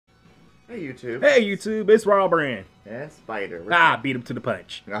Hey YouTube. Hey YouTube, it's Raw Brand. And Spider. Beat him to the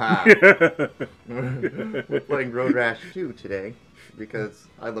punch. We're playing Road Rash 2 today because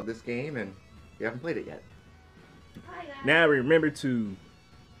I love this game and you haven't played it yet. Hi guys. Now remember to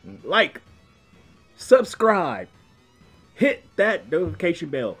like, subscribe, hit that notification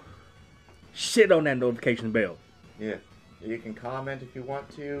bell, shit on that notification bell. Yeah. You can comment if you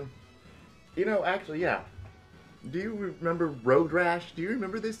want to. You know, actually, yeah. Do you remember Road Rash? Do you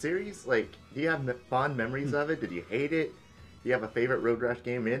remember this series? Like, do you have fond memories of it? Did you hate it? Do you have a favorite Road Rash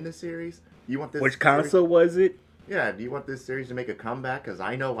game in the series? You want this? Which console was it? Yeah. Do you want this series to make a comeback? Because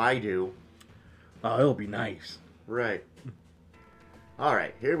I know I do. Oh, it'll be nice. Right. All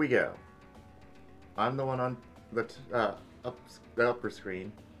right. Here we go. I'm the one on the upper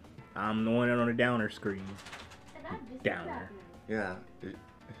screen. I'm the one on the downer screen. And I'm just Downer. Yeah.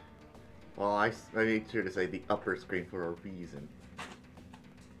 Well, I made sure to say the upper screen for a reason.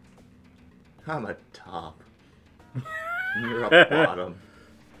 I'm a top. You're a bottom.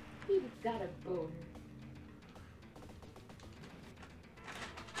 He's got a boner.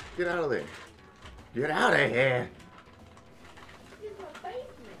 Get out of there. Get out of here. He's in my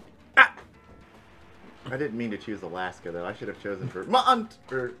basement. I didn't mean to choose Alaska, though. I should have chosen Vermont,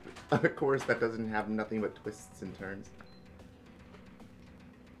 or a course that doesn't have nothing but twists and turns.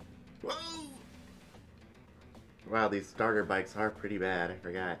 Whoa! Wow, these starter bikes are pretty bad. I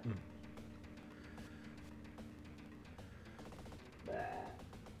forgot.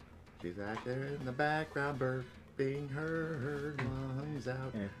 She's out there in the background, burping her lungs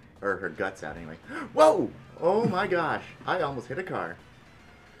out. Yeah. Or her guts out, anyway. Whoa! Oh my gosh. I almost hit a car.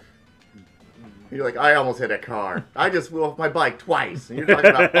 You're like, I almost hit a car. I just flew off my bike twice. And you're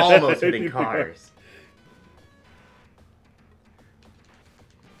talking about almost hitting cars.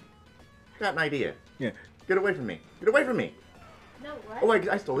 Got an idea. Yeah. Get away from me. Get away from me. No, what?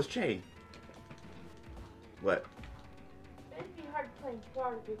 Oh, I stole his chain. What? It'd be hard playing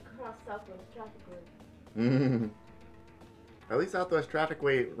Florida to cross Southwest traffic way. At least Southwest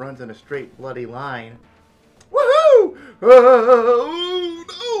Trafficway runs in a straight bloody line. Woohoo!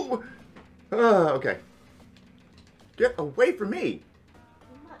 Oh, no! Okay. Get away from me!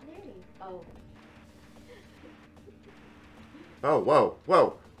 I'm not near you. Oh. Oh, whoa,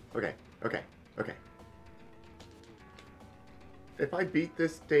 whoa. Okay, okay, okay. If I beat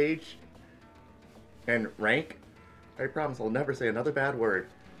this stage and rank, I promise I'll never say another bad word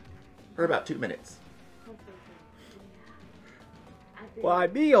for about 2 minutes. Why,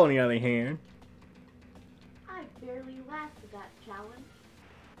 me on the other hand. I barely lasted that challenge.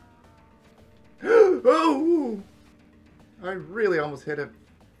 Oh! I really almost hit a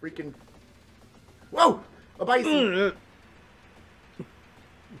freaking... Whoa! A bison!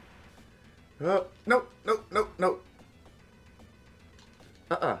 No, no, no, no.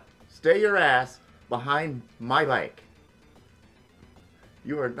 Stay your ass behind my bike.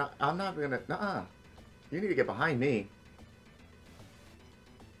 You are not... I'm not gonna... You need to get behind me.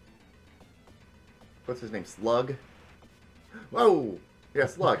 What's his name? Slug? Whoa! Yeah,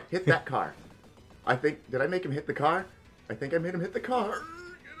 Slug. Hit that car. I think... Did I make him hit the car? I think I made him hit the car. Get out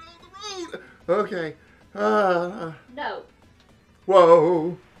of the road! Okay. No.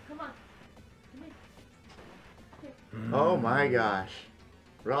 Whoa! Come on. Come here. Oh my gosh.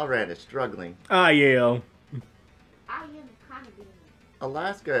 Raw Red is struggling. Yeah. I am kind of being...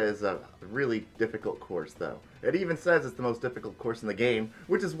 Alaska is a really difficult course, though. It even says it's the most difficult course in the game,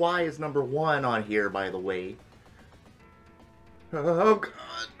 which is why it's #1 on here, by the way. Oh God!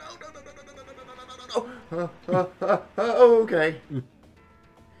 No! Okay.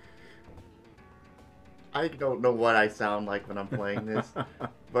 I don't know what I sound like when I'm playing this,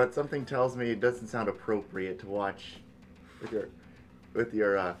 but something tells me it doesn't sound appropriate to watch with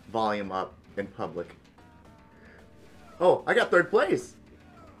your volume up in public. Oh, I got 3rd place.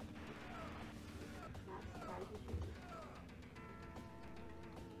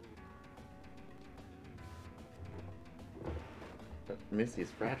 Missy is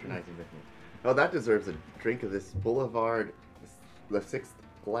fraternizing with me. Oh, that deserves a drink of this Boulevard, the 6th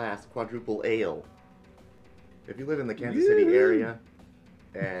glass quadruple ale. If you live in the Kansas City area,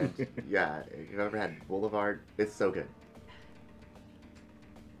 and yeah, if you've ever had Boulevard, it's so good.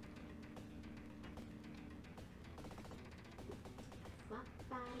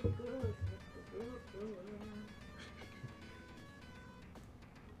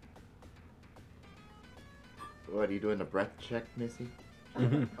 What, are you doing a breath check, Missy?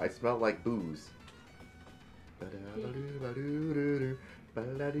 I smell like booze.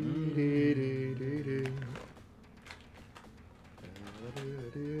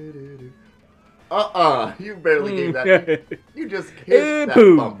 You barely gave that. You just hit that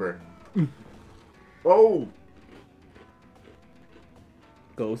bumper. Oh!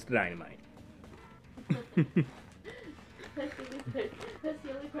 Goes to dynamite. That's the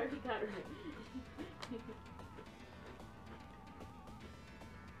only part he got right.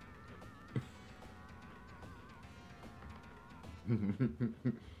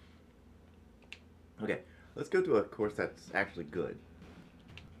 Okay, let's go to a course that's actually good.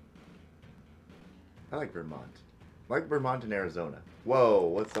 I like Vermont. I like Vermont and Arizona. Whoa,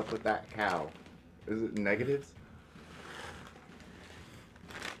 what's up with that cow? Is it negatives?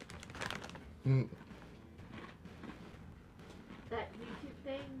 That YouTube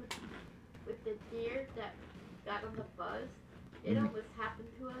thing with the deer that got on the bus, it almost happened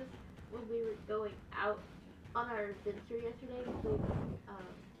to us when we were going out on our adventure yesterday with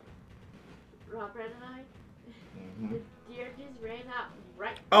Rob, Brad, and I. The deer just ran out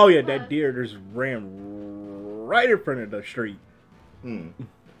right. Oh to yeah, the that bus. deer just ran right in front of the street. Just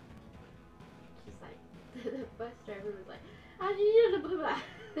like the bus driver was like, "I need you to blah blah."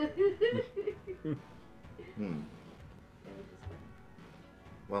 It was just funny.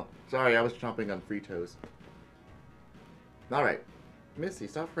 Well, sorry, I was chomping on Fritos. Alright. Missy,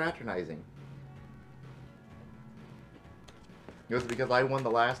 stop fraternizing. It was because I won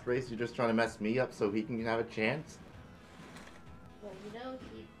the last race, you're just trying to mess me up so he can have a chance? Well, you know,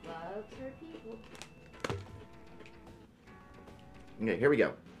 he loves her people. Okay, here we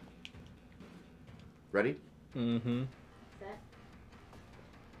go. Ready? Mm-hmm. Set.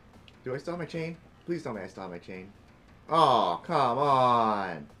 Do I still have my chain? Please tell me I still have my chain. Oh, come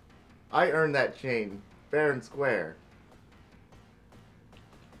on! I earned that chain, fair and square.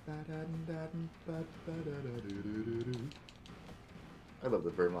 I love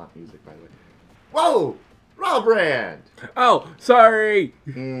the Vermont music, by the way. Whoa! Raw brand! Oh, sorry.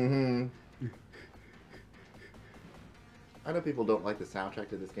 Mm-hmm. I know people don't like the soundtrack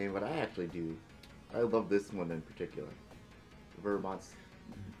to this game, but I actually do. I love this one in particular. Vermont's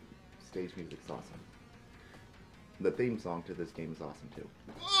stage music's awesome. The theme song to this game is awesome too.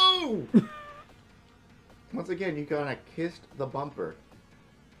 Whoa! Once again, you kinda kissed the bumper.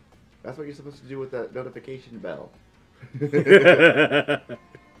 That's what you're supposed to do with the notification bell. Hello?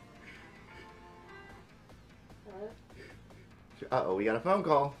 Uh-oh, we got a phone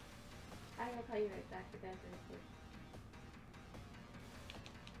call. I'm gonna call you right back. The guy's right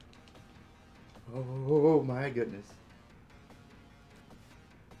here. Oh my goodness.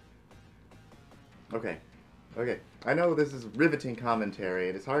 Okay. Okay. I know this is riveting commentary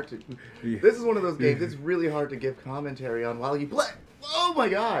and it's hard to... This is one of those games, it's really hard to give commentary on while you play. Oh my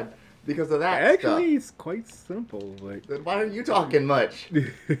god! Because of that Actually, stuff. it's quite simple. Like... Then why aren't you talking much?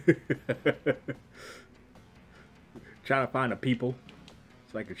 Trying to find a people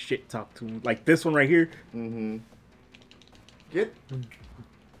so I could shit talk to them. Like this one right here. Mm-hmm.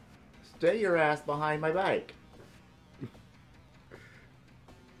 Stay your ass behind my bike.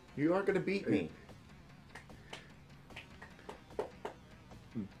 You aren't gonna beat me.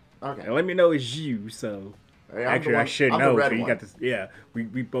 Okay. And let me know it's you, so... Hey, I'm Actually, the I one- should I'm the know. red So you one. got this. Yeah, we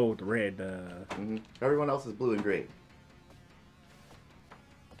both red. Everyone else is blue and green.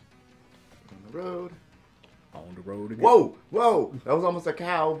 On the road. On the road again. Whoa! Whoa! That was almost a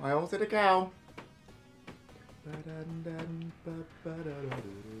cow. I almost hit a cow.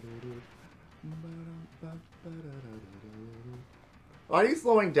 Are you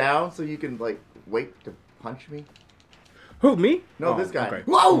slowing down so you can, like, wait to punch me? Who, me? No, Oh, this guy. okay.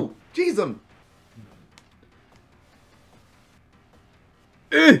 Whoa! Jeez him!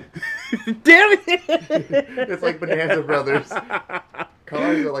 Damn it! It's like Bonanza Brothers.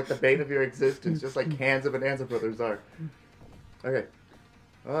 Cars are like the bane of your existence, just like cans of Bonanza Brothers are. Okay.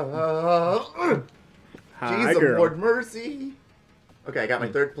 Hi, Jeez, girl. Lord mercy. Okay, I got my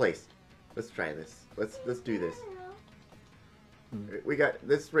third place. Let's try this. Let's do this. We got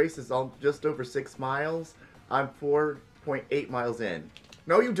this race is all just over 6 miles. I'm 4.8 miles in.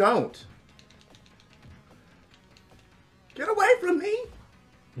 No, you don't. Get away from me.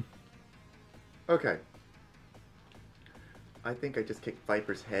 Okay. I think I just kicked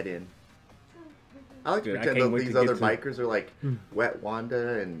Viper's head in. I like to Good, I pretend can't that wait these to other get to- bikers are like Wet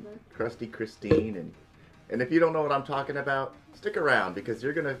Wanda and Krusty Christine and if you don't know what I'm talking about, stick around because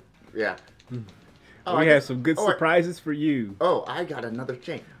you're gonna Oh, We I have guess- some good oh, surprises for you. Oh, I got another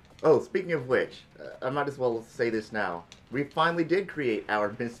chain. Oh, speaking of which, I might as well say this now. We finally did create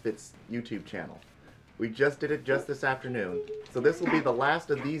our Misfits YouTube channel. We just did it just this afternoon. So this will be the last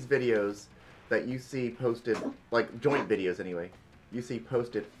of these videos that you see posted, like joint videos anyway, you see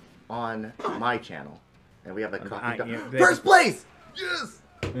posted on my channel. And we have a copy. First place! Yes!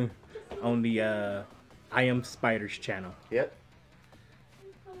 On the I Am Spiders channel. Yep.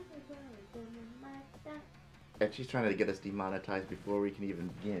 And she's trying to get us demonetized before we can even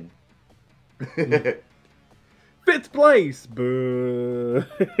begin. Fifth place. Boo.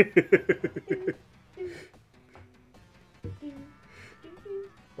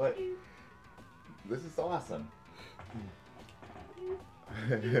 But this is awesome.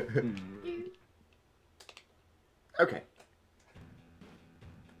 Okay.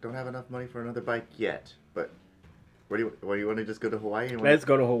 Don't have enough money for another bike yet, but where do you want to just go to Hawaii? Let's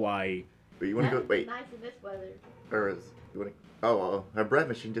go to Hawaii. Or you want to go? Wait. Nice in this weather. Or is you want to? Oh, our bread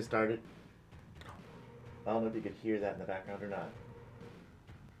machine just started. I don't know if you could hear that in the background or not.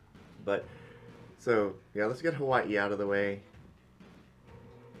 But so yeah, let's get Hawaii out of the way.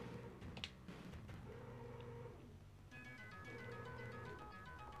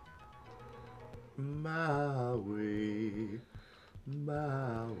 Maui,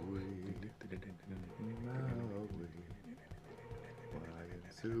 Maui, Maui, Flying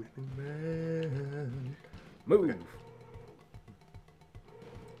Superman. Move. Okay.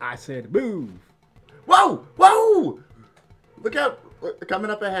 I said move. Whoa! Whoa! Look out! Look,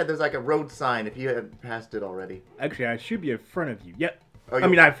 coming up ahead, there's like a road sign if you haven't passed it already. Actually, I should be in front of you. Yep. Oh, I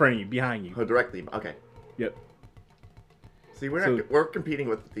mean, not in front of you, behind you. Oh, directly. Okay. Yep. See, we're competing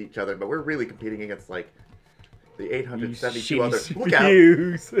with each other, but we're really competing against like the 872 You other. shitty Look out!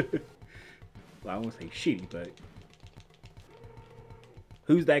 CPUs. Well, I won't say shitty, but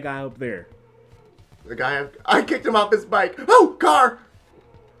who's that guy up there? The guy I kicked him off his bike. Oh, car!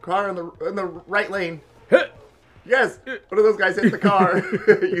 Car in the right lane. Yes, one of those guys hit the car.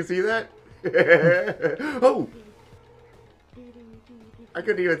 You see that? Oh, I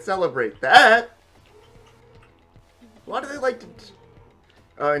couldn't even celebrate that. Why do they like to?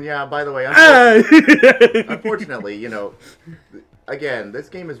 Oh, and yeah, by the way, unfortunately, you know, again, this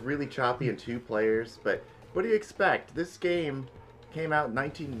game is really choppy in 2 players. But what do you expect? This game came out in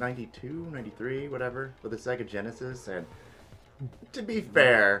 1992, 93, whatever, with the Sega Genesis, and to be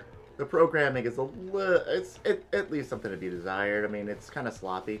fair, the programming is it leaves something to be desired. I mean, it's kind of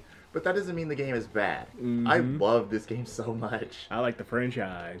sloppy, but that doesn't mean the game is bad. I love this game so much. I like the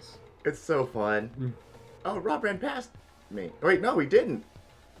franchise. It's so fun. Oh, Rob ran past me. Wait, no, he didn't.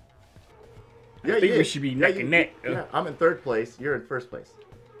 Yeah, I think we should be neck and neck. Yeah, I'm in 3rd place. You're in 1st place.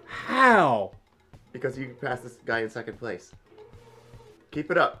 How? Because you passed this guy in 2nd place.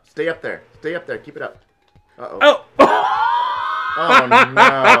 Keep it up. Stay up there. Stay up there. Keep it up. Uh-oh. Oh! Oh, no.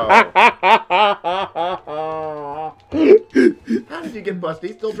 How did you get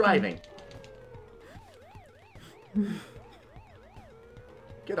busted? He's still driving.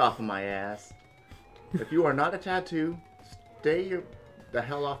 Get off of my ass. If you are not a tattoo, stay the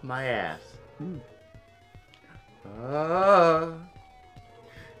hell off my ass.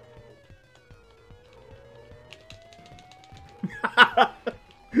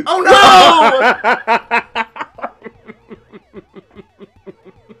 Oh no!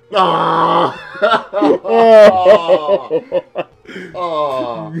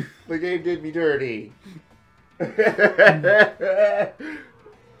 Oh, the game did me dirty.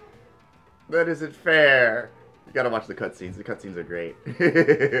 That isn't fair. You gotta watch the cutscenes. The cutscenes are great.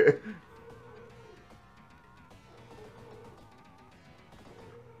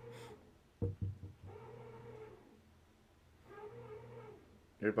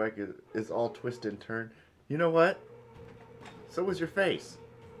 Your bike is all twisted and turned. You know what? So was your face.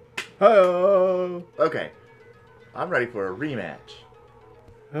 Oh. Okay. I'm ready for a rematch.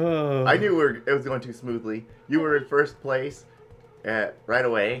 Oh. I knew it was going too smoothly. You were in 1st place right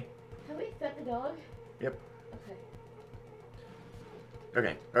away. Can we set the dog? Yep.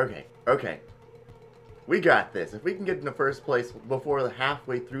 Okay. Okay. We got this. If we can get in the 1st place before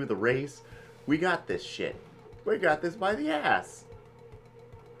halfway through the race, we got this shit. We got this by the ass.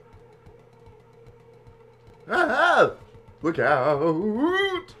 Ah! Look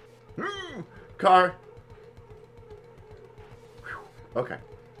out! Car. Okay.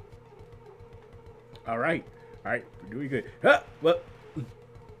 All right. We're doing good. Well. All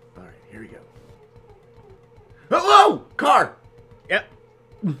right, here we go. Hello, car. Yep.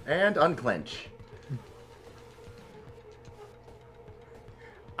 And unclench.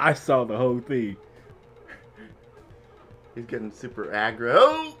 I saw the whole thing. He's getting super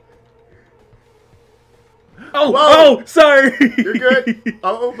aggro. Oh, whoa! Oh, sorry. You're good.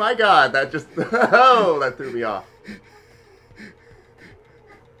 Oh my God, that just that threw me off.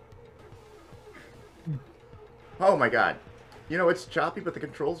 Oh my God. You know, it's choppy, but the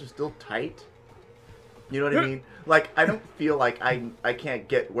controls are still tight. You know what I mean? Like, I don't feel like I can't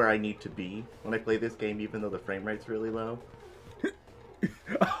get where I need to be when I play this game, even though the frame rate's really low.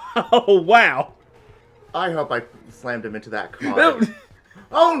 Oh, wow. I hope I slammed him into that car.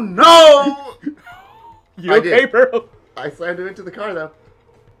 Oh no! You I okay, did. bro? I slammed him into the car though.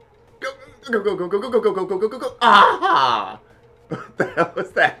 Go, go, go, go, go, go, go, go, go, go, go, go, go. Ah! What the hell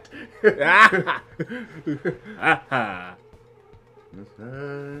was that? Ah! Ah!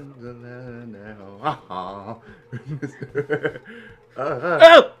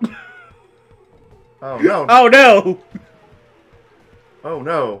 Oh! Oh no! Oh no! Oh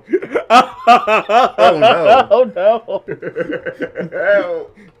no! Oh no. Oh no!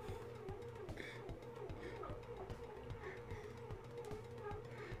 Help.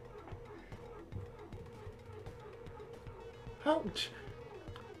 Ouch!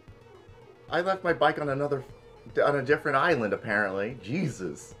 I left my bike on a different island apparently.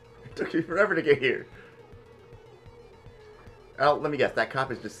 Jesus, it took me forever to get here. Oh, let me guess. That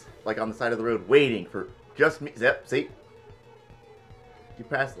cop is just like on the side of the road waiting for just me. Yep. See, you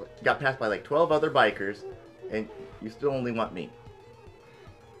got passed by like 12 other bikers, and you still only want me.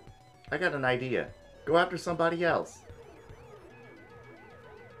 I got an idea. Go after somebody else.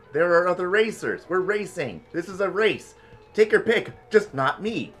 There are other racers. We're racing. This is a race. Take your pick, just not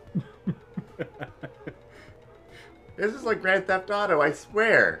me. This is like Grand Theft Auto, I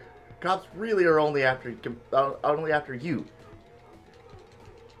swear. Cops really are only after you.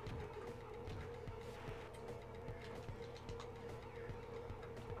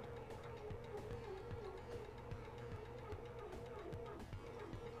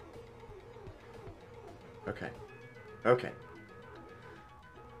 Okay. Okay.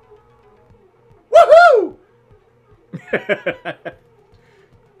 Woohoo!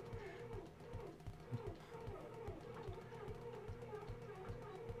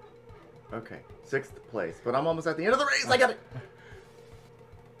 Okay, 6th place, but I'm almost at the end of the race. I got it.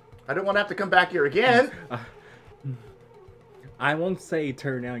 I don't want to have to come back here again. I won't say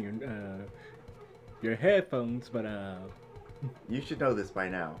turn down your headphones, but You should know this by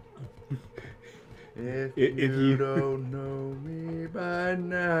now. If If you you- don't know me by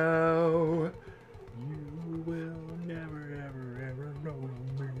now, you will never ever know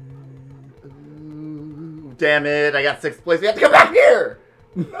me. ooh, damn it! I got 6th place. We have to come back here.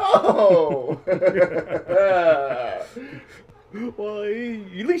 No. Well,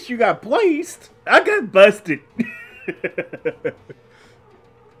 at least you got placed. I got busted.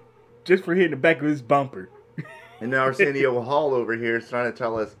 Just for hitting the back of his bumper. And now Arsenio Hall over here is trying to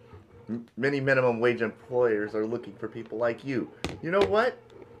tell us many minimum wage employers are looking for people like you. You know what?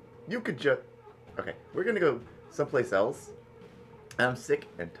 You could just... Okay, we're going to go someplace else. I'm sick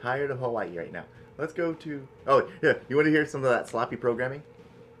and tired of Hawaii right now. Let's go to... Oh, yeah. You want to hear some of that sloppy programming?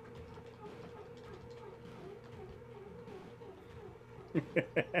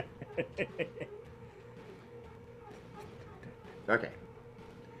 Okay.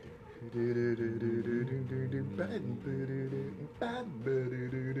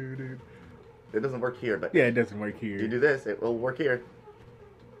 It doesn't work here, but Yeah, it doesn't work you here. do this, it will work here.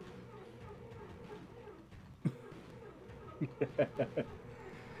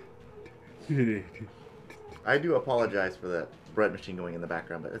 I do apologize for that bread machine going in the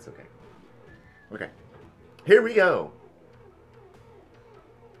background, but it's okay. Okay. Here we go.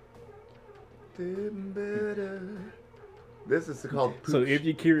 This is called poop. So if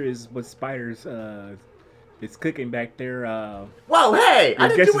you're curious what Spiders is cooking back there, Whoa, hey! I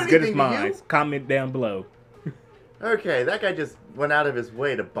your didn't guess do is good as anything to mine. you. Comment down below. Okay, that guy just went out of his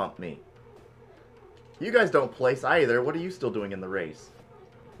way to bump me. You guys don't place either. What are you still doing in the race?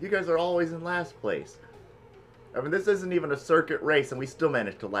 You guys are always in last place. I mean, this isn't even a circuit race, and we still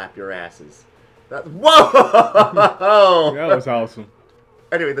managed to lap your asses. Whoa! That was awesome.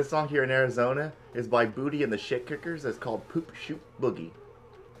 Anyway, the song here in Arizona is by Booty and the Shit Kickers. It's called Poop Shoot Boogie.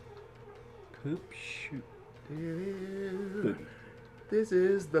 Poop shoot. Boogie. This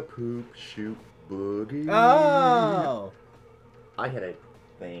is the Poop Shoot Boogie. Oh! I hit a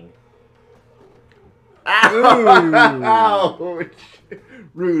thing. Ooh. Ouch!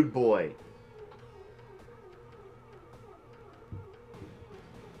 Rude boy.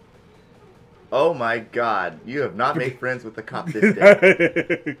 Oh my god, you have not made friends with the cop this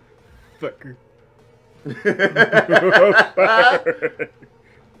day. Fucker.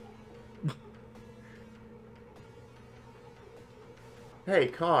 Hey,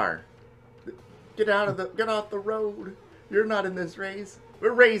 car. Get off the road. You're not in this race.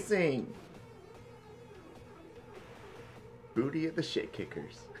 We're racing. Booty at the Shit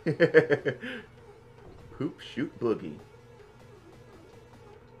Kickers. Poop Shoot Boogie.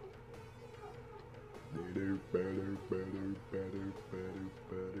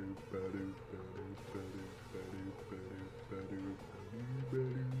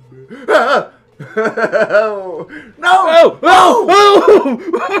 Ah! No! Oh! No!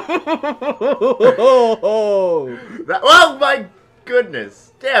 Oh! Oh my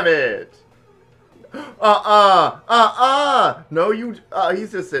goodness! Damn it! No, you.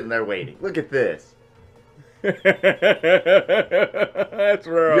 He's just sitting there waiting. Look at this. That's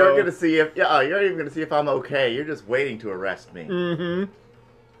wrong. You're gonna see if. Yeah, you're not even gonna see if I'm okay. You're just waiting to arrest me. Mm-hmm.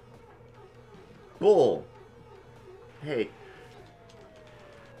 Bull. Hey.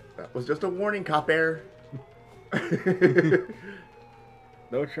 That was just a warning, cop air.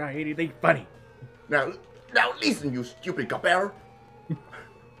 Don't try anything funny. Now listen, you stupid cop air.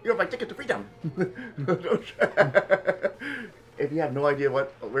 You have my ticket to freedom. If you have no idea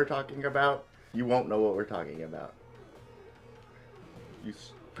what we're talking about, you won't know what we're talking about.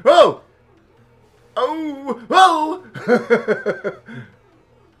 Oh! Oh! Oh!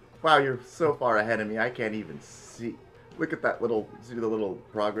 Wow, you're so far ahead of me, I can't even see. Look at that little, see the little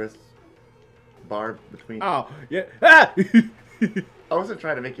progress bar between. Oh, yeah. Ah! I wasn't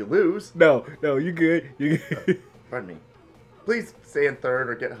trying to make you lose. No, you good. You good. Pardon me. Please stay in third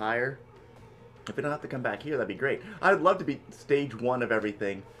or get higher. If we don't have to come back here, that'd be great. I'd love to be stage 1 of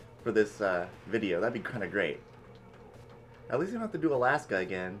everything for this video. That'd be kind of great. At least we don't have to do Alaska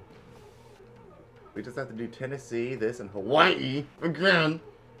again. We just have to do Tennessee, this, and Hawaii again.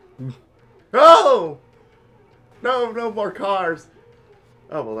 Oh! No, no more cars.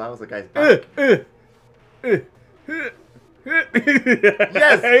 Oh, well, that was the guy's bike.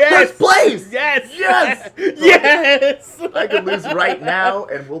 Yes! First place! Yes! Yes! Yes! I could lose right now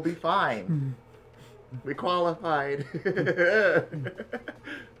and we'll be fine. We qualified.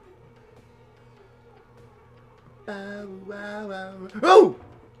 Oh!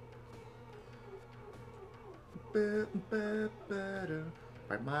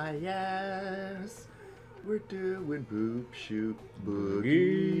 Right my ass. We're doing boop shoot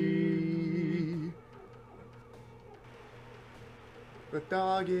boogie. The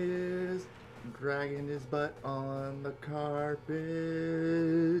dog is dragging his butt on the carpet.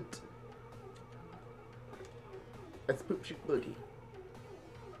 That's boop shoot boogie.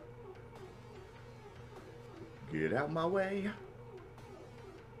 Get out my way.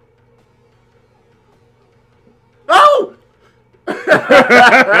 Oh! I'm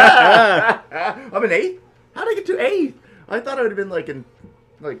in 8th? How did I get to 8th? I thought I would have been like in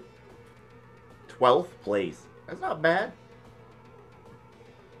 12th place. That's not bad.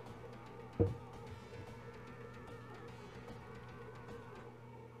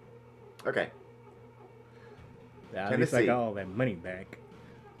 Okay. At least I got all that money back.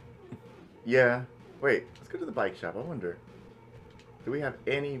 Yeah. Wait, let's go to the bike shop. I wonder. Do we have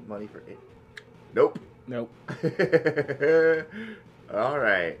any money for it? Nope. Nope.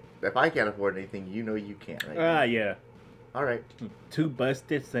 Alright. If I can't afford anything, you know you can't, right? Yeah. Alright. 2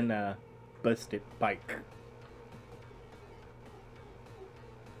 busteds and a busted bike.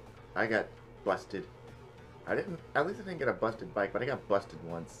 I got busted. At least I didn't get a busted bike, but I got busted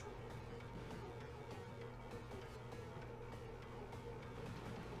once.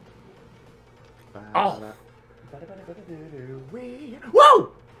 Oh!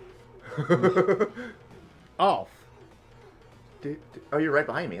 Whoa! Off. Oh, you're right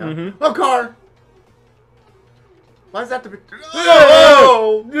behind me, huh? Mm-hmm. Oh, car! Why does that have to be...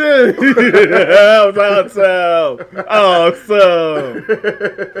 Oh! That was awesome! Awesome!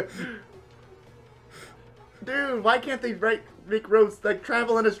 Dude, why can't they make roads like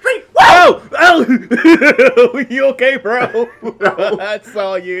travel in a straight? Whoa! Oh! You okay, bro? No. I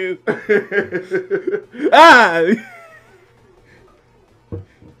saw you. Ah!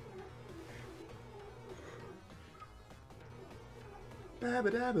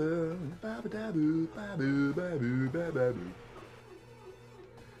 Babadabu, babadabu, babu, babu, bababu.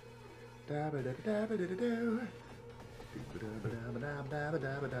 Dabadabadabadabadu.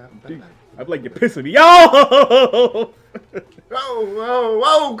 Dude, I'm like, you're pissing me off! Oh,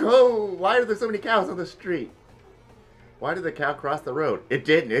 whoa, whoa! Why are there so many cows on the street? Why did the cow cross the road? It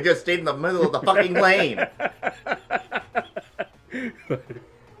didn't. It just stayed in the middle of the fucking lane.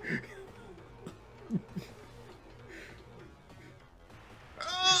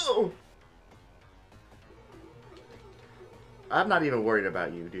 Oh! I'm not even worried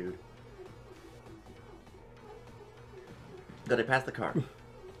about you, dude. Did I pass the car?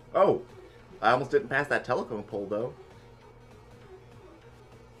 Oh, I almost didn't pass that telephone pole, though.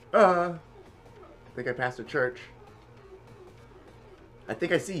 I think I passed a church. I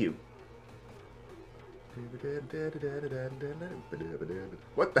think I see you.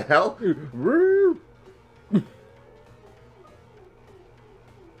 What the hell?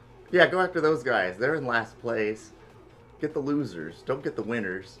 Yeah, go after those guys. They're in last place. Get the losers. Don't get the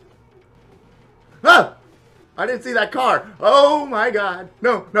winners. Ah! I didn't see that car. Oh my god.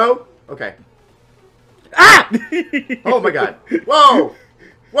 No, no. Okay. Ah! Oh my god. Whoa!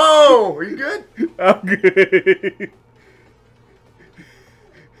 Whoa! Are you good? I'm good.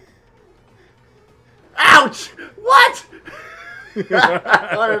 Ouch! What? What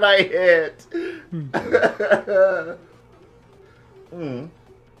did I hit?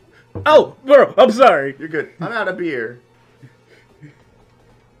 Oh, bro, I'm sorry. You're good. I'm out of beer. I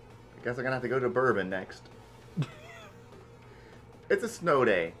guess I'm gonna have to go to bourbon next. It's a snow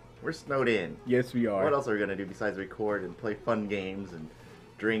day. We're snowed in. Yes, we are. What else are we gonna do besides record and play fun games and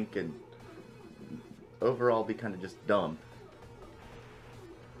drink and overall be kind of just dumb?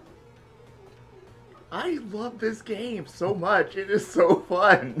 I love this game so much. It is so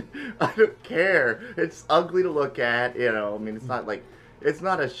fun. I don't care. It's ugly to look at, you know. I mean, it's not like it's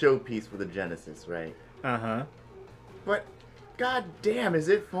not a showpiece for the Genesis, right? Uh-huh. But god damn, is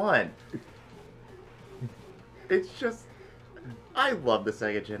it fun? It's just I love the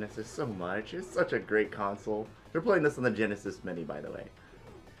Sega Genesis so much. It's such a great console. They're playing this on the Genesis Mini, by the way.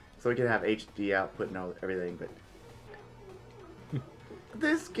 So we can have HD output and all, everything, but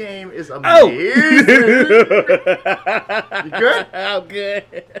this game is amazing. You good? I'm good.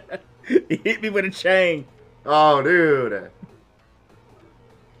 He hit me with a chain. Oh, dude.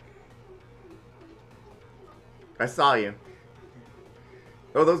 I saw you.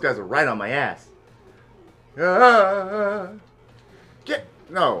 Oh, those guys are right on my ass. Get...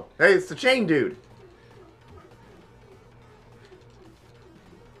 No. Hey, it's the chain dude.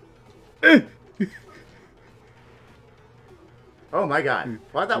 Oh my god.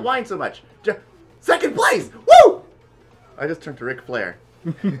 Why'd that whine so much? Second place! Woo! I just turned to Ric Flair.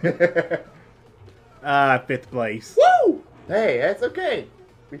 Fifth place. Woo! Hey, that's okay.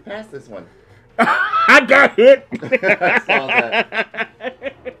 We passed this one. I got hit. I saw that.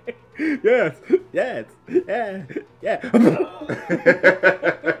 Yes, yeah.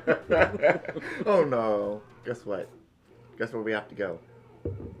 Oh no. Guess what? Guess where we have to go?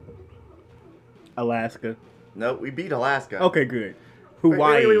 Alaska. No, we beat Alaska. Okay, good.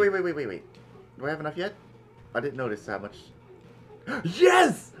 Hawaii. Wait. Do I have enough yet? I didn't notice how much.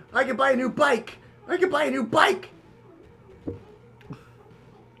 Yes! I can buy a new bike!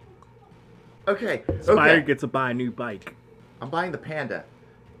 Okay. Spire Okay. gets to buy a new bike. I'm buying the Panda.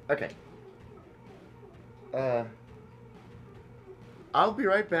 Okay. I'll be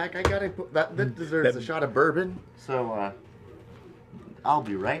right back. I gotta put that deserves a shot of bourbon. So I'll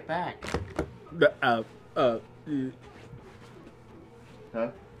be right back. Huh?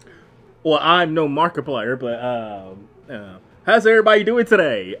 Well, I'm no Markiplier, but how's everybody doing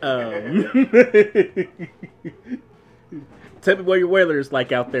today? Tell me what your weather is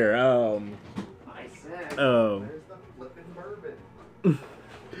like out there. I said, there's the flippin' bourbon.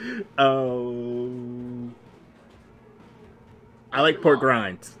 I like pork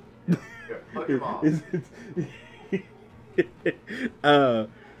rinds. Fuck your mom.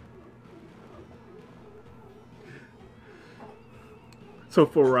 So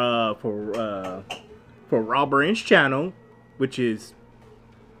for Rob Ranch channel, which is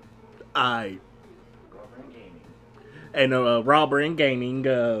Robber and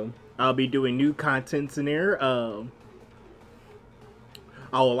Gaming, I'll be doing new contents in there.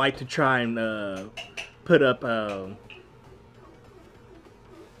 I would like to try and put up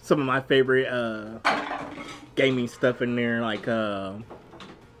some of my favorite gaming stuff in there, like The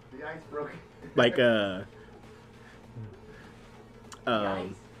ice broke. like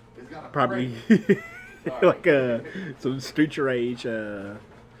probably like some Street Rage, the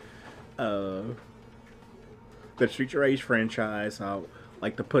Street Rage franchise. I'll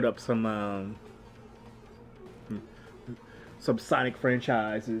like to put up some Sonic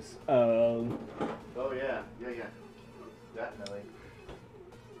franchises. Oh yeah, definitely.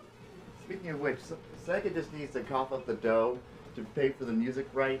 Speaking of which, Sega just needs to cough up the dough to pay for the music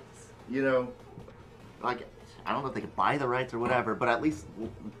rights. You know, like I don't know if they could buy the rights or whatever, but at least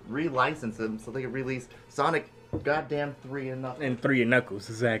relicense them so they can release Sonic goddamn 3 and Knuckles. And 3 and Knuckles,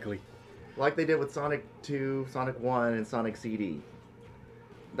 exactly. Like they did with Sonic 2, Sonic 1, and Sonic CD.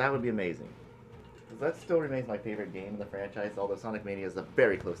 That would be amazing. 'Cause that still remains my favorite game in the franchise, although Sonic Mania is a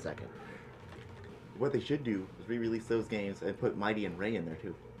very close second. What they should do is re-release those games and put Mighty and Ray in there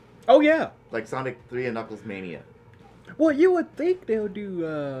too. Oh yeah. Like Sonic 3 and Knuckles Mania. Well, you would think they'll do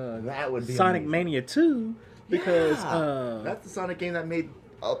That would be Sonic amazing. Mania 2 because that's the Sonic game that made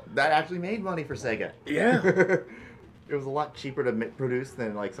that actually made money for Sega. Yeah. It was a lot cheaper to produce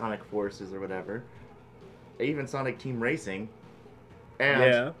than like Sonic Forces or whatever. Even Sonic Team Racing. And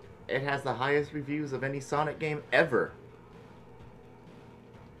yeah. it has the highest reviews of any Sonic game ever.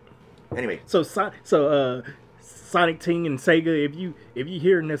 Anyway, Sonic Team and Sega, if you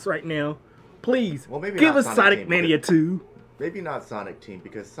hearing this right now, please well, maybe give not us Sonic Sonic Team, Mania 2. maybe not Sonic Team,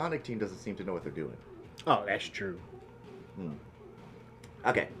 because Sonic Team doesn't seem to know what they're doing. Oh, that's true.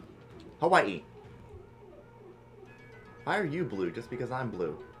 Okay. Hawaii. Why are you blue just because I'm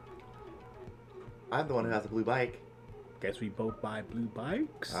blue? I'm the one who has a blue bike. Guess we both buy blue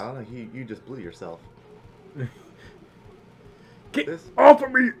bikes. I don't know, you just blew yourself. Get This- off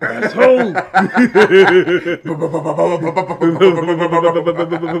of me, asshole!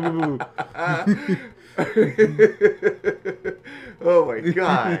 Oh my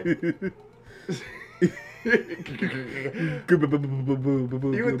god. You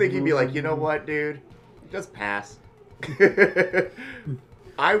would think he'd be like, you know what, dude? Just pass.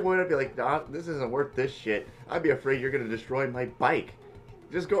 I wouldn't be like, nah, this isn't worth this shit. I'd be afraid you're gonna destroy my bike.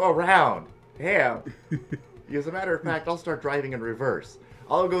 Just go around. Damn. As a matter of fact, I'll start driving in reverse.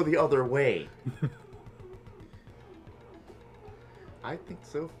 I'll go the other way. I think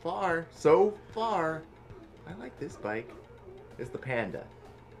so far, I like this bike. It's the Panda,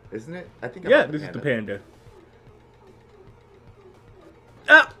 isn't it? I think. Yeah, this is the Panda.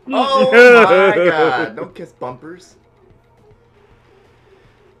 Oh my god! Don't kiss bumpers.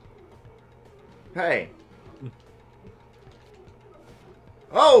 Hey.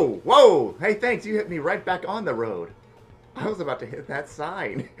 Oh, whoa! Hey, thanks. You hit me right back on the road. I was about to hit that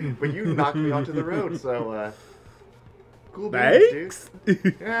sign, but you knocked me onto the road. So, cool beans,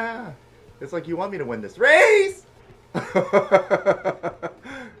 dude. Yeah, it's like you want me to win this race.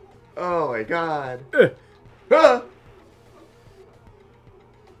 Oh my god. Ah!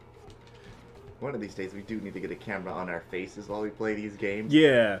 One of these days, we do need to get a camera on our faces while we play these games.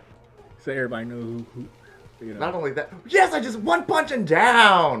 Yeah, so everybody know who you know. Not only that, yes, I just one punch him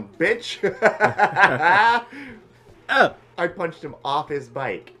down, bitch. I punched him off his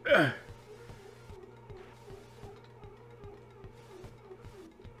bike.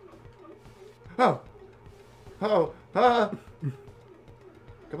 Oh, come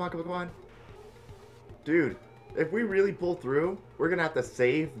on, dude. If we really pull through, we're gonna have to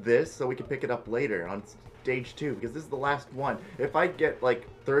save this so we can pick it up later on stage 2, because this is the last one. If I get like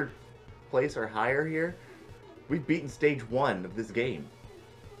 3rd place or higher here, we've beaten stage 1 of this game.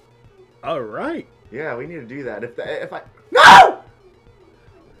 All right. Yeah, we need to do that. If I no!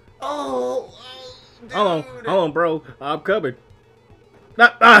 Oh, dude. Hold on, bro. I'm coming.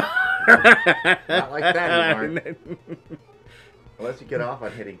 Not like that, you aren't. Unless you get off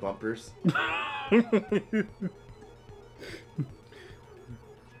on hitting bumpers.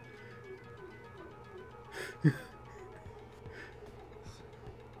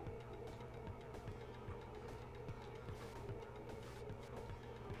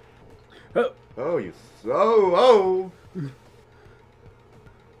 Oh, you oh.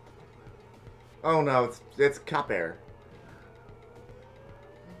 Oh no, it's Cup Air.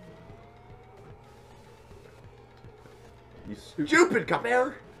 You stupid Cup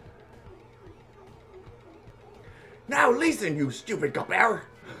Air! Now listen, you stupid Cup Air!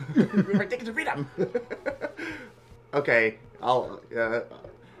 You're addicted to freedom! Okay,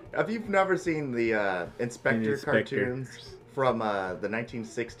 if you've never seen the Inspector cartoons from the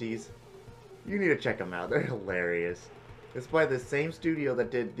 1960s, you need to check them out. They're hilarious. It's by the same studio that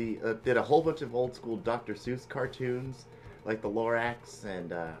did did a whole bunch of old school Dr. Seuss cartoons, like the Lorax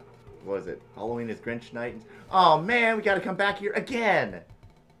and what was it? Halloween is Grinch Night. Oh man, we gotta come back here again.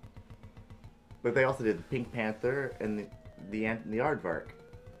 But they also did the Pink Panther and the Ant and the Aardvark.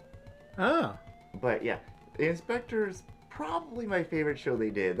 Ah. But yeah, the Inspector is probably my favorite show they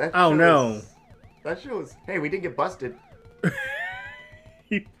did. That That shows. Hey, we didn't get busted.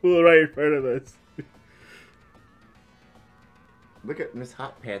 He pulled right in front of us. Look at Miss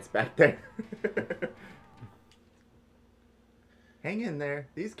Hot Pants back there. Hang in there.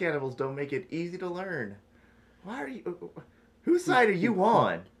 These cannibals don't make it easy to learn. Why are you... Whose side are you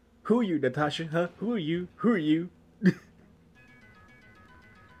on? Who are you, Natasha? Huh? Who are you? Who are you?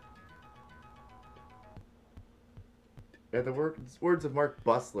 And the words of Mark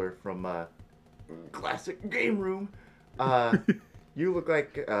Bustler from Classic Game Room. You look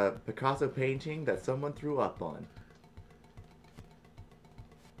like a Picasso painting that someone threw up on.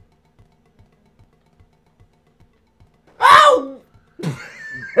 Ow!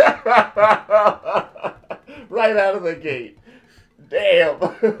 Right out of the gate. Damn.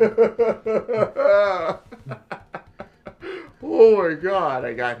 Oh my god,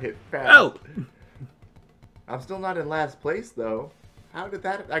 I got hit fast. Oh! I'm still not in last place though. How did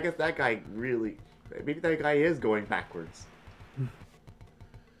that... I guess that guy really... Maybe that guy is going backwards.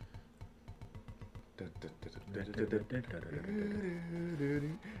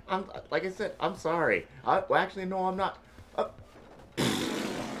 Like I said, I'm sorry. Well, actually, no, I'm not. I'm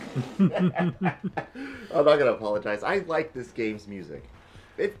not gonna apologize. I like this game's music.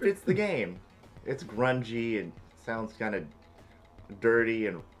 It fits the game. It's grungy and sounds kind of dirty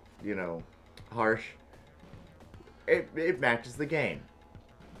and, harsh. It matches the game.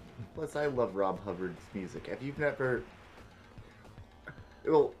 Plus, I love Rob Hubbard's music. If you've never...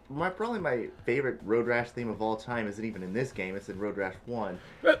 Well, probably my favorite Road Rash theme of all time isn't even in this game. It's in Road Rash 1,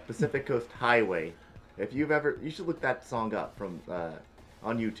 Pacific Coast Highway. If you've ever... You should look that song up from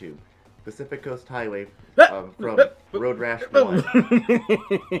on YouTube. Pacific Coast Highway from Road Rash 1.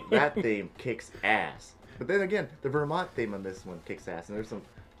 That theme kicks ass. But then again, the Vermont theme on this one kicks ass. And there's some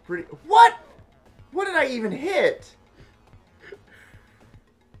pretty... What? What did I even hit?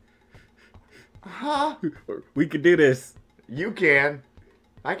 Huh? We could do this. You can.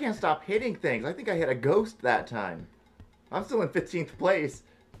 I can't stop hitting things. I think I hit a ghost that time. I'm still in 15th place.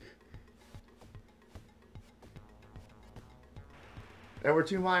 And we're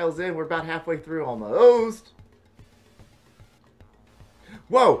 2 miles in. We're about halfway through almost.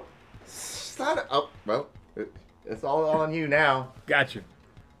 Whoa! Son of... Oh, well, it's all on you now. Gotcha.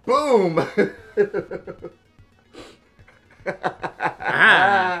 Boom!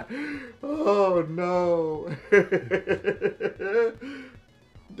 Ah. Oh no.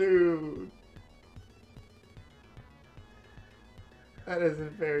 Dude. That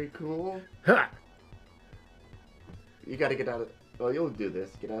isn't very cool. Ha. You gotta get out of... Well, you'll do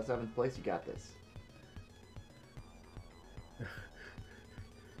this. Get out of 7th place, you got this.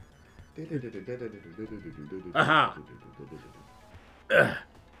 Aha.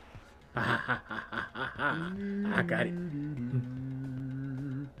 I got it.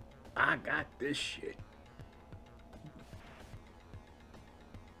 I got this shit.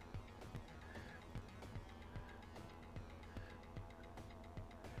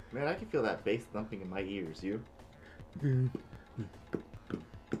 Man, I can feel that bass thumping in my ears. You?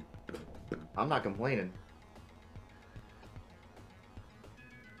 I'm not complaining.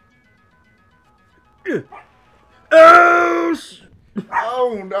 Oh!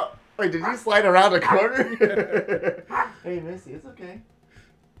 Oh no! Wait, did you slide around a corner? Hey, Missy, it's okay.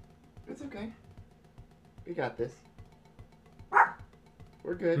 It's okay. We got this.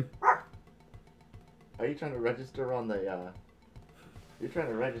 We're good. Are you trying to register on the, You're trying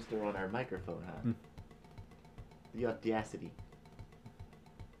to register on our microphone, huh? The audacity.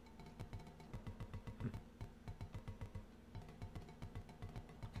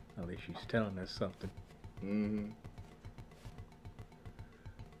 At least she's telling us something. Mm-hmm.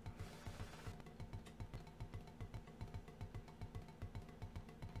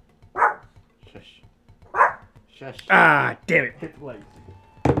 Shush. Shush. Ah, damn it. Hit the light.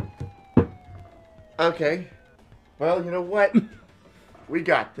 Okay. Well, you know what? We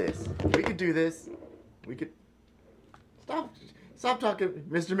got this. We could do this. We could... Stop talking.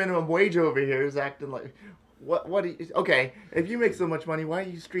 Mr. Minimum Wage over here is acting like... What do you... Okay, if you make so much money, why are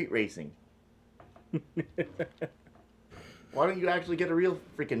you street racing? Why don't you actually get a real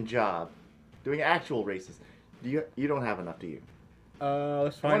freaking job? Doing actual races. You don't have enough, do you?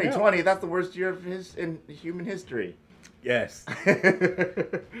 Let's find 2020, out. that's the worst year of in human history. Yes.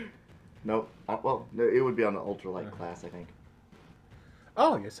 Nope. Well, no, it would be on the ultralight class, I think.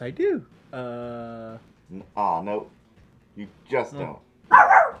 Oh, yes, I do. Aw, no. You just No.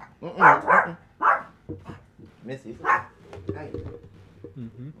 don't. Mm-mm. Missy. Hi.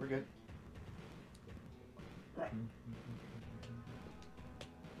 Mm-hmm. We're good.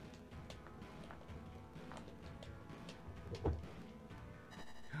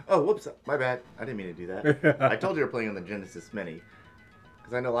 Oh, whoops. My bad. I didn't mean to do that. I told you we're playing on the Genesis Mini.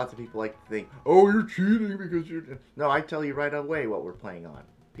 Because I know lots of people like to think, oh, you're cheating because you're... No, I tell you right away what we're playing on.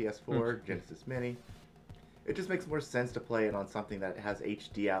 PS4, Genesis Mini. It just makes more sense to play it on something that has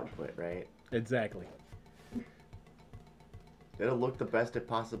HD output, right? Exactly. It'll look the best it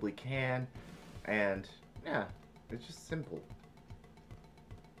possibly can. And, yeah, it's just simple.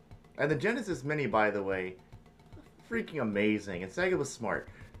 And the Genesis Mini, by the way, freaking amazing. And Sega was smart.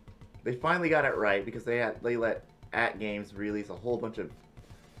 They finally got it right because they let At Games release a whole bunch of...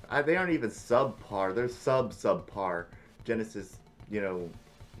 they aren't even subpar. They're subpar Genesis,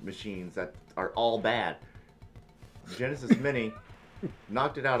 machines that are all bad. Genesis Mini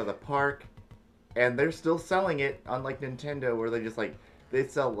knocked it out of the park, and they're still selling it, unlike Nintendo, where they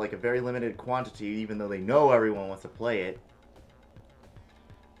sell like a very limited quantity, even though they know everyone wants to play it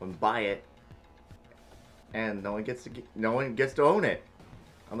and buy it, and no one gets to own it,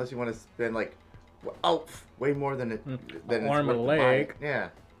 unless you want to spend way more than it's arm worth and to buy leg. it. Yeah.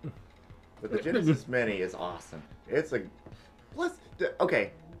 But the Genesis Mini is awesome. It's a plus.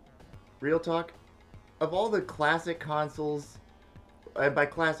 Okay, real talk. Of all the classic consoles, and by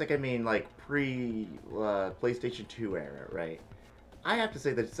classic I mean like pre PlayStation 2 era, right? I have to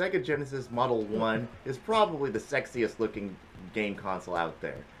say that Sega Genesis Model 1 is probably the sexiest looking game console out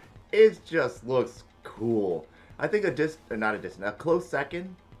there. It just looks cool. I think a close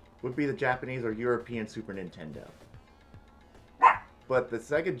second would be the Japanese or European Super Nintendo. But the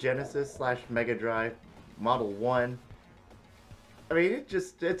Sega Genesis / Mega Drive Model 1, I mean,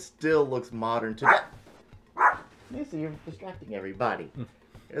 it still looks modern today. Missy, you're distracting everybody.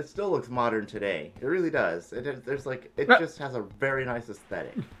 It still looks modern today. It really does. It just has a very nice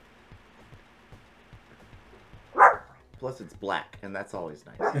aesthetic. Plus, it's black, and that's always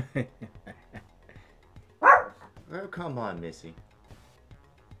nice. Oh, come on, Missy.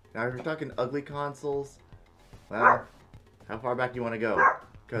 Now, if you're talking ugly consoles, well, how far back do you want to go?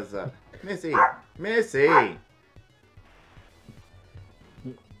 Because, Missy!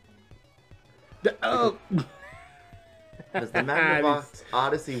 Oh! Because the Magnavox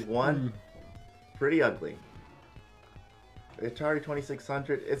Odyssey 1, pretty ugly. The Atari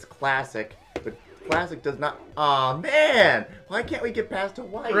 2600, it's classic, but classic does not... Aw, man! Why can't we get past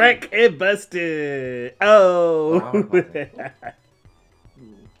Hawaii? Wreck it busted! Oh!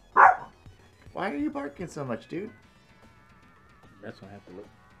 Why are you barking so much, dude? That's what I have to look.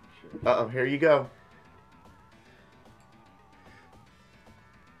 Sure. Uh-oh, here you go.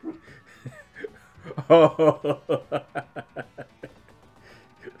 Oh,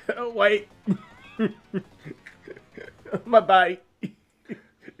 wait. My body.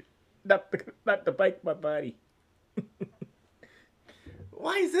 Not the bike, my body.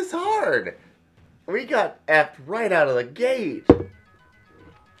 Why is this hard? We got effed right out of the gate.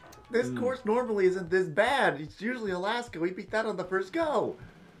 This course normally isn't this bad. It's usually Alaska. We beat that on the first go.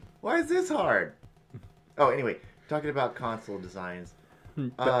 Why is this hard? Oh, anyway, talking about console designs.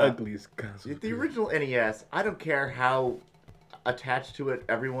 The ugliest console. The original NES, I don't care how attached to it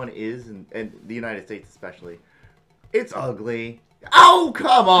everyone is, in the United States especially. It's ugly. Oh,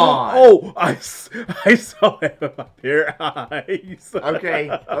 come on! Oh, I saw it with my bare eyes.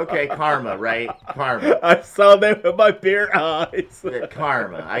 Okay, karma, right? Karma. I saw that with my bare eyes. Yeah,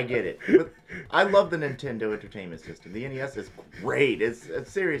 karma, I get it. But I love the Nintendo Entertainment System. The NES is great. It's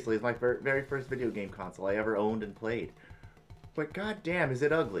seriously, it's my very first video game console I ever owned and played. But goddamn, is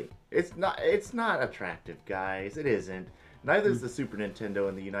it ugly? It's not attractive, guys. It isn't. Neither is the Super Nintendo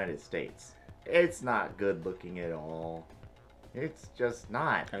in the United States. It's not good looking at all. It's just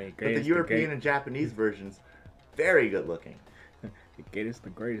not. I mean, but the European and Japanese versions, very good looking. It's the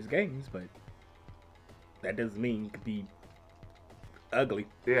greatest games, but that doesn't mean it could be ugly.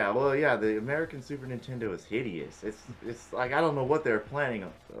 Yeah, well, yeah, the American Super Nintendo is hideous. It's like I don't know what they're planning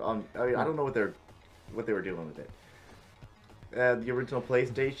on. I mean, I don't know what they were doing with it. The original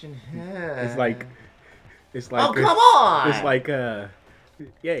PlayStation. It's like. Oh, come on! It's like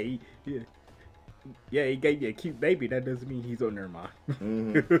yeah, he gave you a cute baby. That doesn't mean he's on their mind.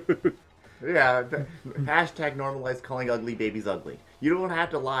 Mm-hmm. Yeah, hashtag normalize calling ugly babies ugly. You don't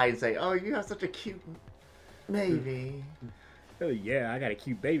have to lie and say, oh, you have such a cute baby. Oh, yeah, I got a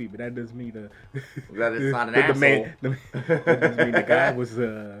cute baby, but that doesn't mean that it's not an asshole. That doesn't mean the guy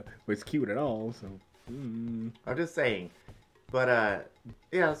was cute at all. So I'm just saying. But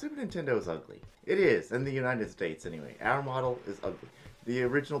yeah, Super Nintendo is ugly. It is in the United States anyway. Our model is ugly. The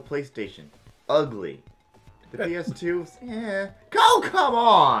original PlayStation, ugly. The PS2, oh, come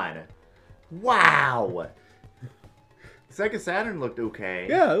on! Wow! Sega Saturn looked okay.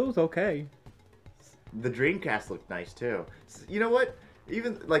 Yeah, it was okay. The Dreamcast looked nice too. You know what?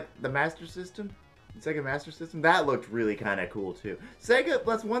 Even like the Master System, Sega Master System, that looked really kind of cool too. Sega,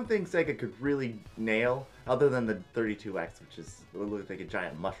 that's one thing Sega could really nail, other than the 32X, which looked like a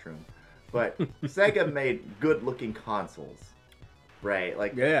giant mushroom. But Sega made good-looking consoles, right?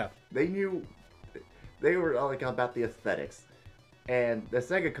 Like, yeah, they were like about the aesthetics, and the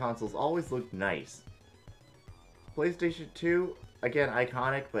Sega consoles always looked nice. PlayStation 2, again,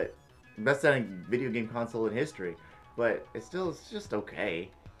 iconic, but best-selling video game console in history. But it's just okay.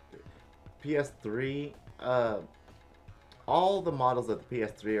 PS3, all the models of the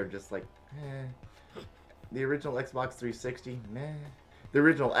PS3 are just like, The original Xbox 360, meh. The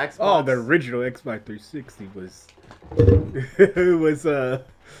original Xbox. Oh, the original Xbox 360 was.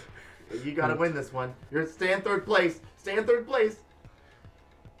 You gotta win this one. You're stay in third place. Stay in third place.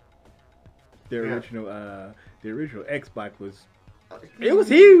 The original Xbox was. It was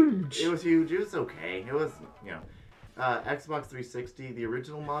huge. It was huge. It was okay. It was, Xbox 360, the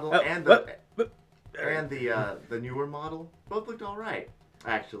original model, and the newer model, both looked all right,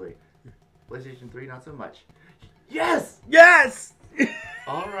 actually. PlayStation 3, not so much. Yes! Yes!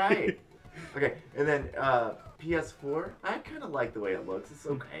 All right. Okay, and then PS4. I kind of like the way it looks. It's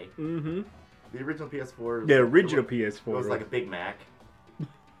okay. Mm-hmm. The original PS4. The original PS4 was like a Big Mac.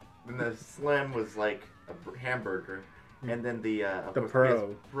 And the Slim was like a hamburger. And then the Pro.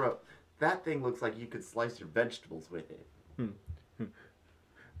 PS Pro. That thing looks like you could slice your vegetables with it.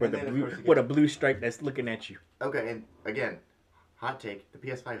 With a blue stripe that's looking at you. Okay, and again, hot take: the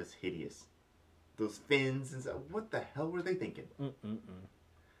PS5 is hideous. Those fins and stuff. What the hell were they thinking? And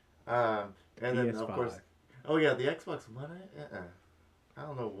then PS5. of course, oh yeah, the Xbox One. I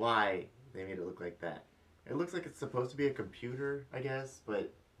don't know why they made it look like that. It looks like it's supposed to be a computer, I guess,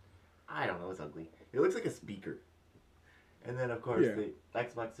 but I don't know. It's ugly. It looks like a speaker. And then of course the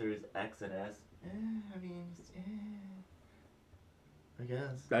Xbox Series X and S. I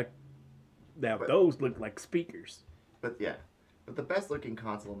guess. Those look like speakers. But yeah. But the best looking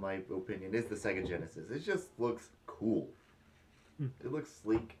console, in my opinion, is the Sega Genesis. It just looks cool. It looks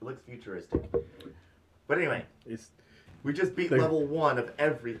sleek. It looks futuristic. But anyway, we just beat level 1 of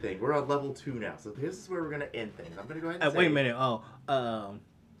everything. We're on level 2 now. So this is where we're going to end things. I'm going to go ahead and say... Wait a minute.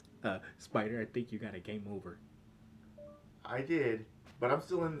 Spider, I think you got a game over. I did. But I'm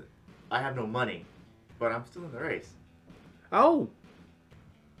still in... I have no money. But I'm still in the race. Oh!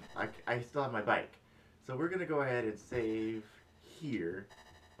 I still have my bike. So we're going to go ahead and save here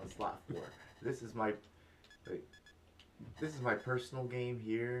on slot 4. This is my personal game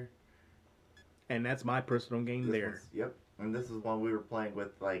here. And that's my personal game there. Yep. And this is one we were playing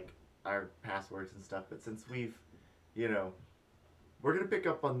with like our passwords and stuff. But since we've, we're going to pick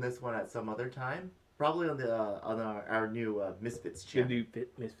up on this one at some other time. Probably on the our new Misfits channel. The new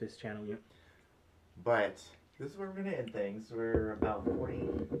Misfits channel, yeah. But this is where we're going to end things. We're about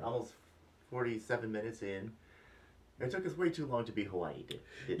almost 47 minutes in. It took us way too long to beat Hawaii,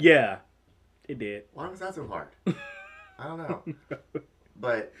 didn't Yeah, it did. Why was that so hard? I don't know.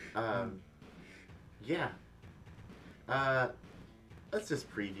 But, yeah. Let's just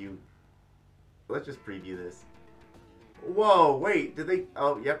preview. Let's just preview this. Whoa, wait, did they...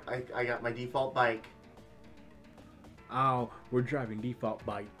 Oh, yep, I got my default bike. Oh, we're driving default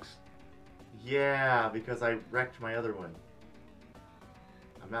bikes. Yeah, because I wrecked my other one.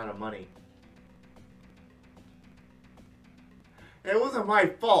 I'm out of money. It wasn't my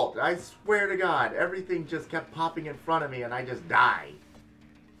fault. I swear to God. Everything just kept popping in front of me and I just died.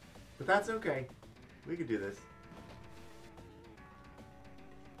 But that's okay. We can do this.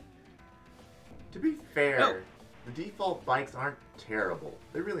 To be fair, the default bikes aren't terrible.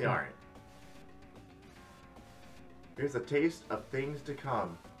 They really aren't. Here's a taste of things to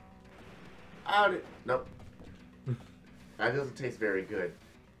come. Nope. That doesn't taste very good.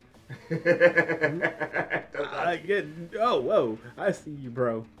 Oh, whoa. I see you,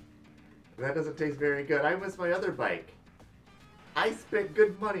 bro. That doesn't taste very good. I miss my other bike. I spent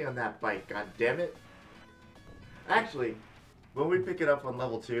good money on that bike, god damn it. Actually, when we pick it up on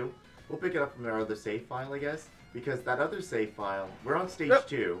level 2, we'll pick it up from our other save file, I guess. Because that other save file, we're on stage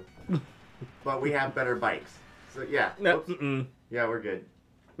 2, but we have better bikes. So yeah. No, yeah, we're good.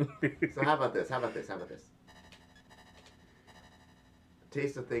 So how about this?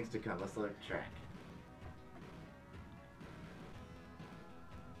 Taste of things to come. Let's look at the track.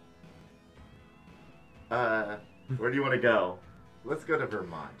 Where do you want to go? Let's go to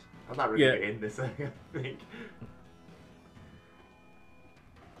Vermont. I'm not really going to end this, I think.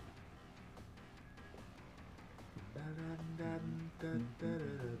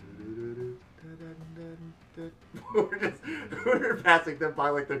 We're passing them by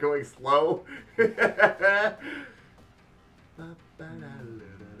like they're going slow.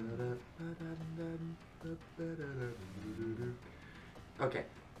 Okay.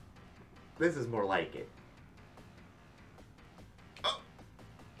 This is more like it. Oh.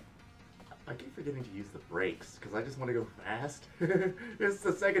 I keep forgetting to use the brakes because I just want to go fast. It's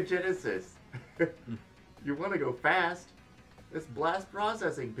the Sega Genesis. You want to go fast. It's blast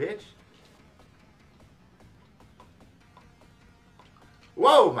processing, bitch.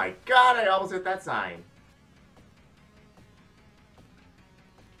 Whoa, my God, I almost hit that sign.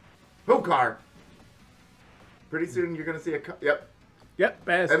 Boom car. Pretty soon you're going to see a car. Yep. Yep,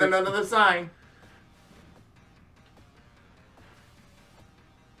 fast. And then another sign.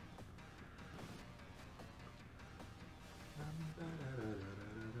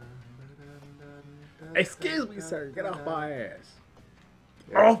 Excuse me, sir. Get off my ass.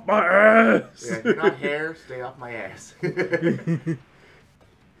 Yeah. Off my ass. Yeah, if you're not hair, stay off my ass.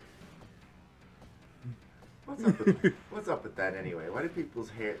 What's up with that anyway? Why do people's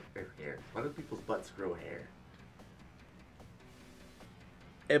why do people's butts grow hair?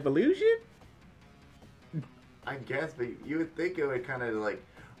 Evolution? I guess, but you would think it would kind of like,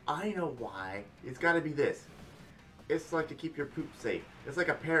 I know why. It's got to be this. It's like to keep your poop safe. It's like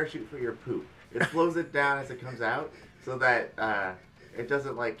a parachute for your poop. It slows it down as it comes out so that it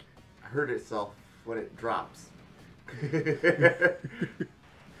doesn't like hurt itself when it drops.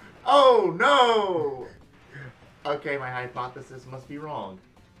 Oh no! Okay, my hypothesis must be wrong.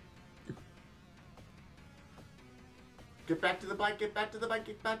 Get back to the bike, get back to the bike,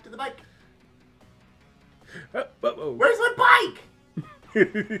 get back to the bike. Where's my bike?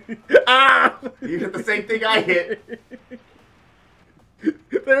 Ah! You hit the same thing I hit.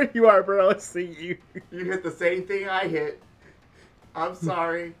 There you are, bro. I see you. You hit the same thing I hit. I'm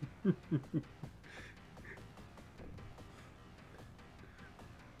sorry.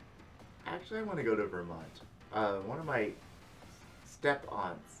 Actually, I want to go to Vermont. One of my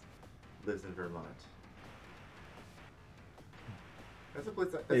step-aunts lives in Vermont. That's a place.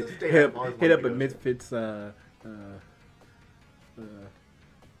 That's a state I've always hit wanted up to a go to. Misfits.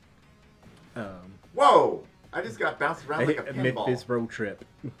 Whoa! I just got bounced around like a a pinball. Memphis road trip.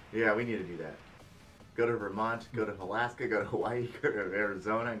 Yeah, we need to do that. Go to Vermont, go to Alaska, go to Hawaii, go to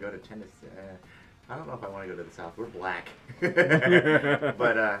Arizona, and go to Tennessee. I don't know if I want to go to the South. We're black.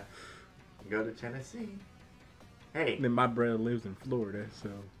 But go to Tennessee. Hey. And then my brother lives in Florida, so.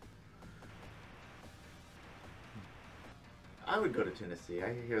 I would go to Tennessee.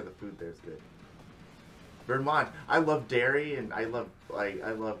 I hear the food there's good. Vermont. I love dairy, and I love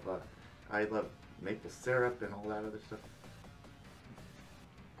maple syrup and all that other stuff.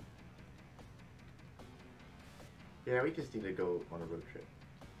 Yeah, we just need to go on a road trip.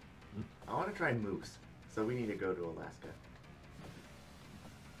 I want to try moose, so we need to go to Alaska.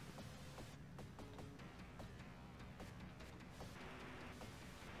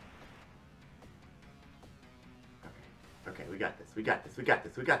 Okay, we got this. We got this. We got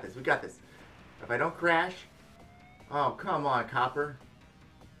this. We got this. We got this. If I don't crash, oh come on, Copper.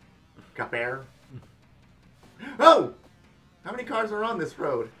 Copper. Oh! How many cars are on this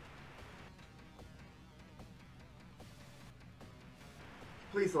road?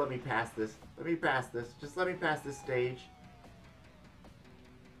 Please let me pass this. Let me pass this. Just let me pass this stage.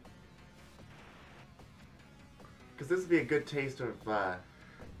 Because this would be a good taste of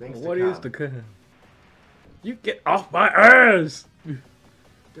things to come. What is the cut? You get off my ass!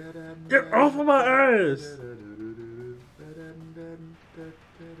 Get off of my ass!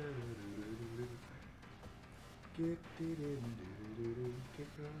 Get your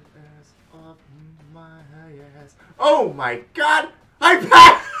ass off my ass. Oh my god! I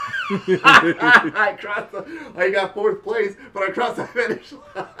passed! I crossed I got 4th place, but I crossed the finish line.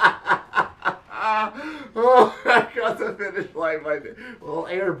 Oh, I crossed the finish line by well,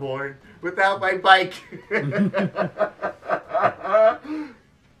 airborne without my bike.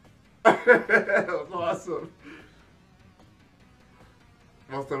 That was awesome.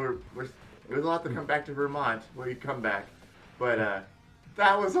 Also, there's a lot to come back to Vermont where you come back, but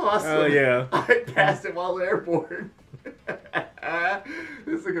that was awesome. Oh yeah. I passed it while airborne.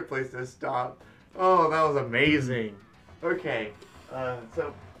 This is a good place to stop. Oh, that was amazing. Okay,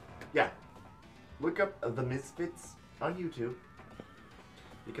 so yeah, look up the Misfits on YouTube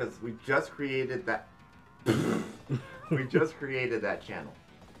because we just created that. We just created that channel,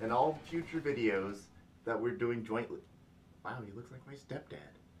 and all future videos that we're doing jointly. Wow, he looks like my stepdad.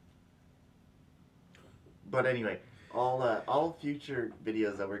 But anyway, all future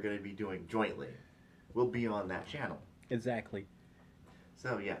videos that we're going to be doing jointly will be on that channel. Exactly.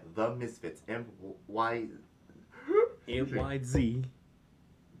 So yeah, the Misfits, M-Y... M-Y-Z.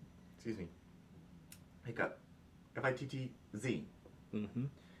 Excuse me. Hiccup. F-I-T-T-Z. Mm-hmm.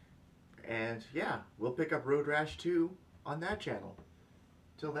 And yeah, we'll pick up Road Rash 2 on that channel.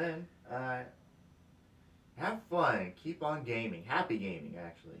 Till then, have fun. Keep on gaming. Happy gaming,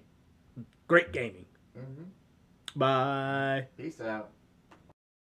 actually. Great gaming. Mm-hmm. Bye. Peace out.